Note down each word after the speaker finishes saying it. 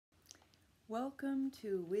Welcome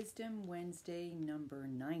to Wisdom Wednesday number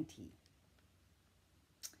 90.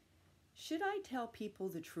 Should I tell people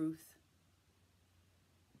the truth?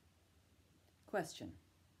 Question.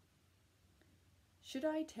 Should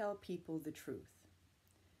I tell people the truth?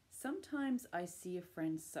 Sometimes I see a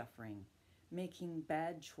friend suffering, making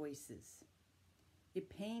bad choices. It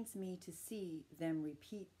pains me to see them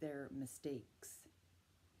repeat their mistakes.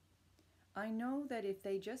 I know that if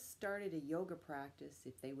they just started a yoga practice,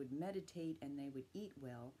 if they would meditate and they would eat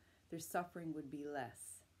well, their suffering would be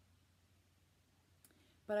less.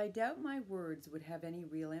 But I doubt my words would have any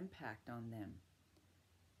real impact on them.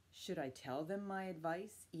 Should I tell them my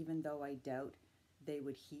advice, even though I doubt they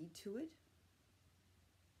would heed to it?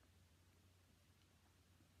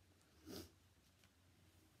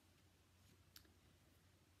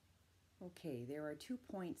 Okay, there are 2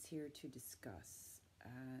 points here to discuss.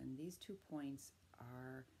 And these 2 points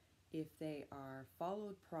are, if they are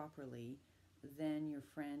followed properly, then your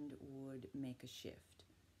friend would make a shift.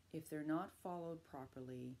 If they're not followed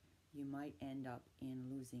properly, you might end up in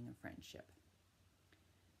losing a friendship.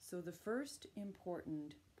 So the first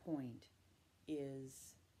important point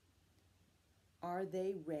is, are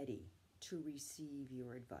they ready to receive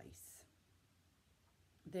your advice?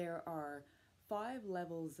 There are 5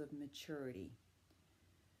 levels of maturity.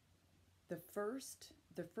 The first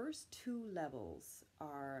 2 levels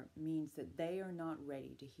means that they are not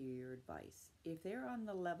ready to hear your advice. If they're on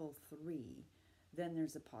the level 3, then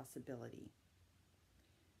there's a possibility.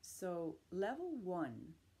 So level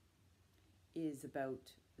 1 is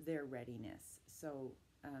about their readiness. So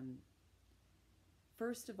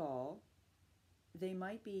first of all, they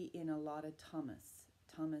might be in a lot of tamas.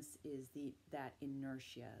 Tamas is that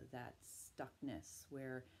inertia, that stuckness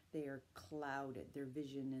where they are clouded. Their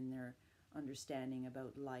vision and their understanding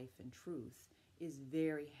about life and truth is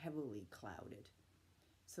very heavily clouded.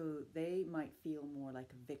 So they might feel more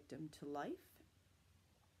like a victim to life.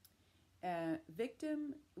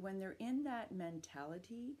 Victim, when they're in that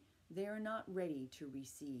mentality, they are not ready to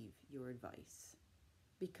receive your advice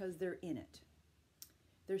because they're in it.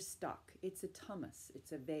 They're stuck. It's a tamas.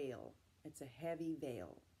 It's a veil. It's a heavy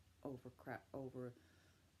veil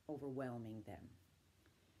overwhelming them.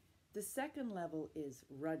 The second level is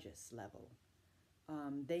rajas level.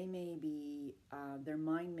 They may be, their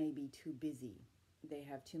mind may be too busy. They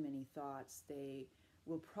have too many thoughts. They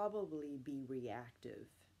will probably be reactive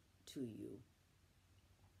to you.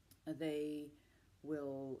 They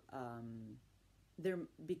will,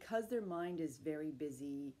 because their mind is very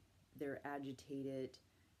busy, they're agitated,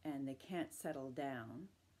 and they can't settle down.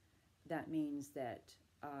 That means that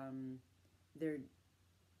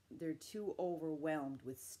they're too overwhelmed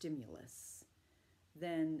with stimulus.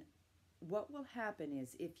 Then what will happen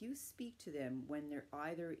is, if you speak to them when they're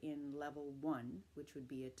either in level 1, which would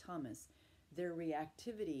be a tamas, their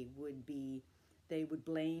reactivity would be, they would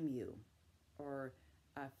blame you or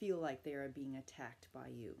feel like they are being attacked by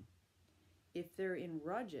you. If they're in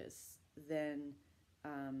rajas, then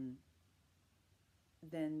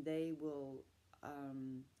they will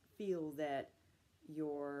feel that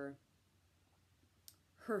you're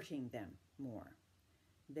hurting them more.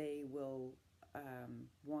 They will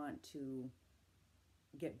want to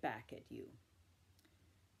get back at you.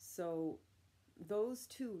 So those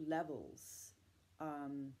 2 levels,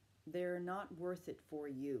 they're not worth it for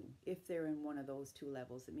you. If they're in one of those 2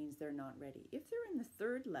 levels, it means they're not ready. If they're in the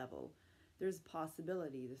 3rd level, there's a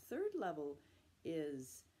possibility. The 3rd level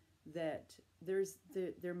is that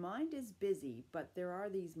their mind is busy, but there are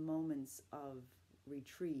these moments of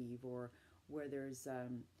retrieve, or where there's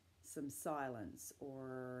some silence,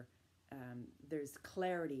 or there's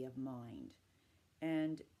clarity of mind.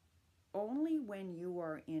 And only when you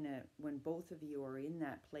are when both of you are in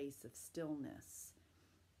that place of stillness,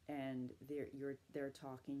 and they're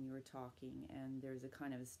talking, you're talking, and there's a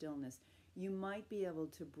kind of a stillness, you might be able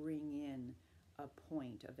to bring in a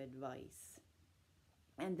point of advice,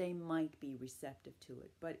 and they might be receptive to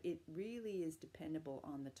it. But it really is dependable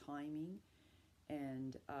on the timing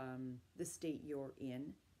and the state you're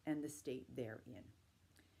in and the state they're in.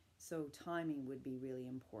 So timing would be really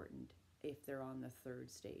important if they're on the 3rd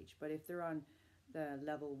stage. But if they're on the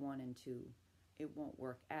level 1 and 2, it won't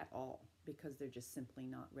work at all, because they're just simply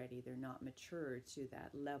not ready. They're not mature to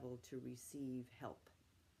that level to receive help.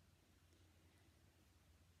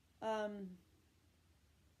 And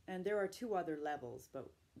there are 2 other levels,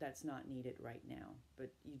 but that's not needed right now.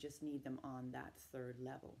 But you just need them on that 3rd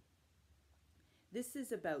level. This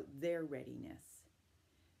is about their readiness.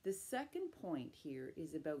 The second point here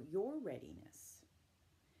is about your readiness.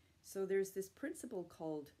 So there's this principle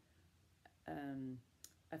called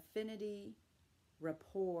affinity,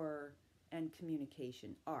 rapport, and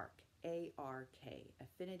communication. ARK, A-R-K,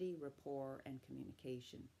 affinity, rapport, and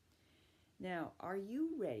communication. Now, are you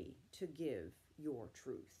ready to give your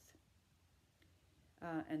truth?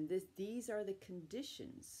 And these are the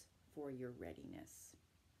conditions for your readiness.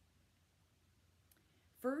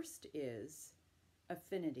 First is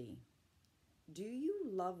affinity. Do you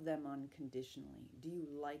love them unconditionally? Do you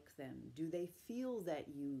like them? Do they feel that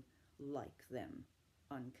you like them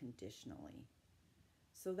unconditionally?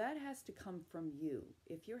 So that has to come from you.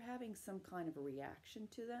 If you're having some kind of a reaction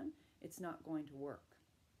to them, it's not going to work.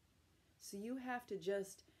 So you have to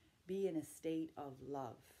just be in a state of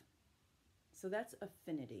love. So that's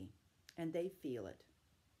affinity, and they feel it.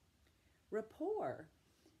 Rapport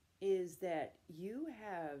is that you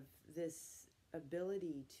have this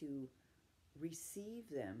ability to receive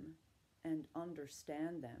them and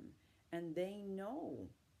understand them, and they know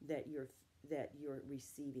that you're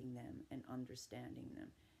receiving them and understanding them.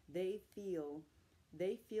 They feel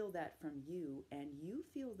that from you, and you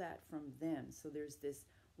feel that from them. So there's this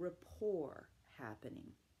rapport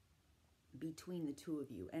happening between the two of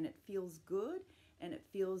you, and it feels good, and it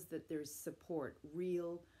feels that there's support,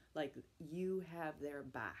 real, like you have their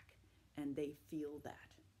back, and they feel that.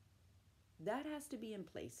 That has to be in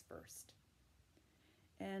place first.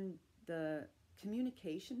 And the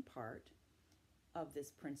communication part of this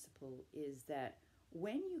principle is that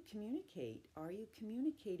when you communicate, are you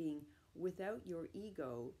communicating without your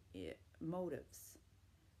ego motives?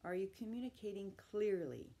 Are you communicating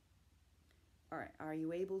clearly? Are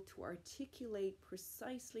you able to articulate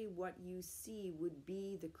precisely what you see would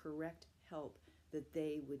be the correct help that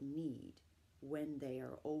they would need when they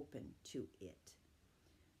are open to it?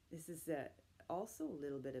 This is also a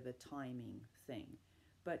little bit of a timing thing,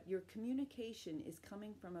 but your communication is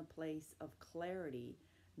coming from a place of clarity,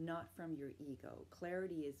 not from your ego.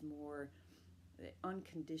 Clarity is more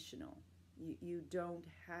unconditional. You don't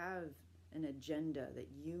have an agenda that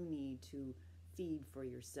you need to feed for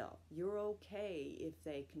yourself. You're okay if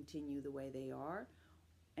they continue the way they are,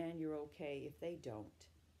 and you're okay if they don't.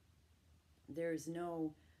 There's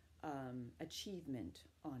no achievement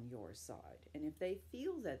on your side. And if they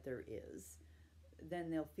feel that there is, then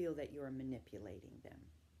they'll feel that you're manipulating them.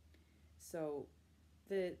 So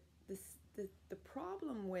the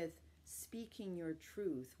problem with speaking your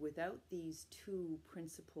truth without these two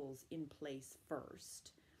principles in place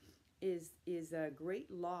first is a great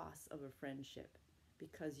loss of a friendship,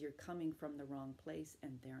 because you're coming from the wrong place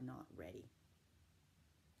and they're not ready.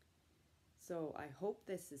 So I hope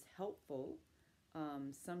this is helpful.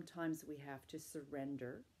 Sometimes we have to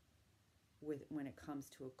surrender when it comes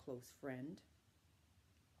to a close friend,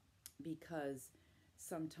 because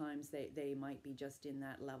sometimes they might be just in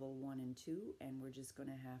that level 1 and 2, and we're just going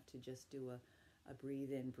to have to just do a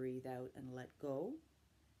breathe in, breathe out, and let go,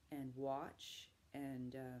 and watch,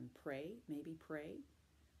 and pray,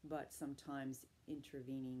 but sometimes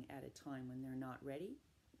intervening at a time when they're not ready,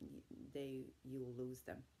 you will lose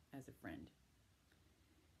them as a friend.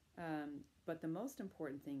 But the most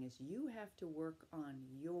important thing is you have to work on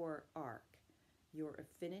your arc, your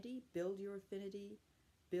affinity, build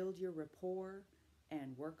your rapport,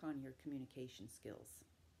 and work on your communication skills.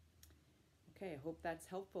 Okay, I hope that's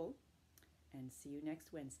helpful, and see you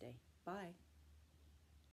next Wednesday. Bye.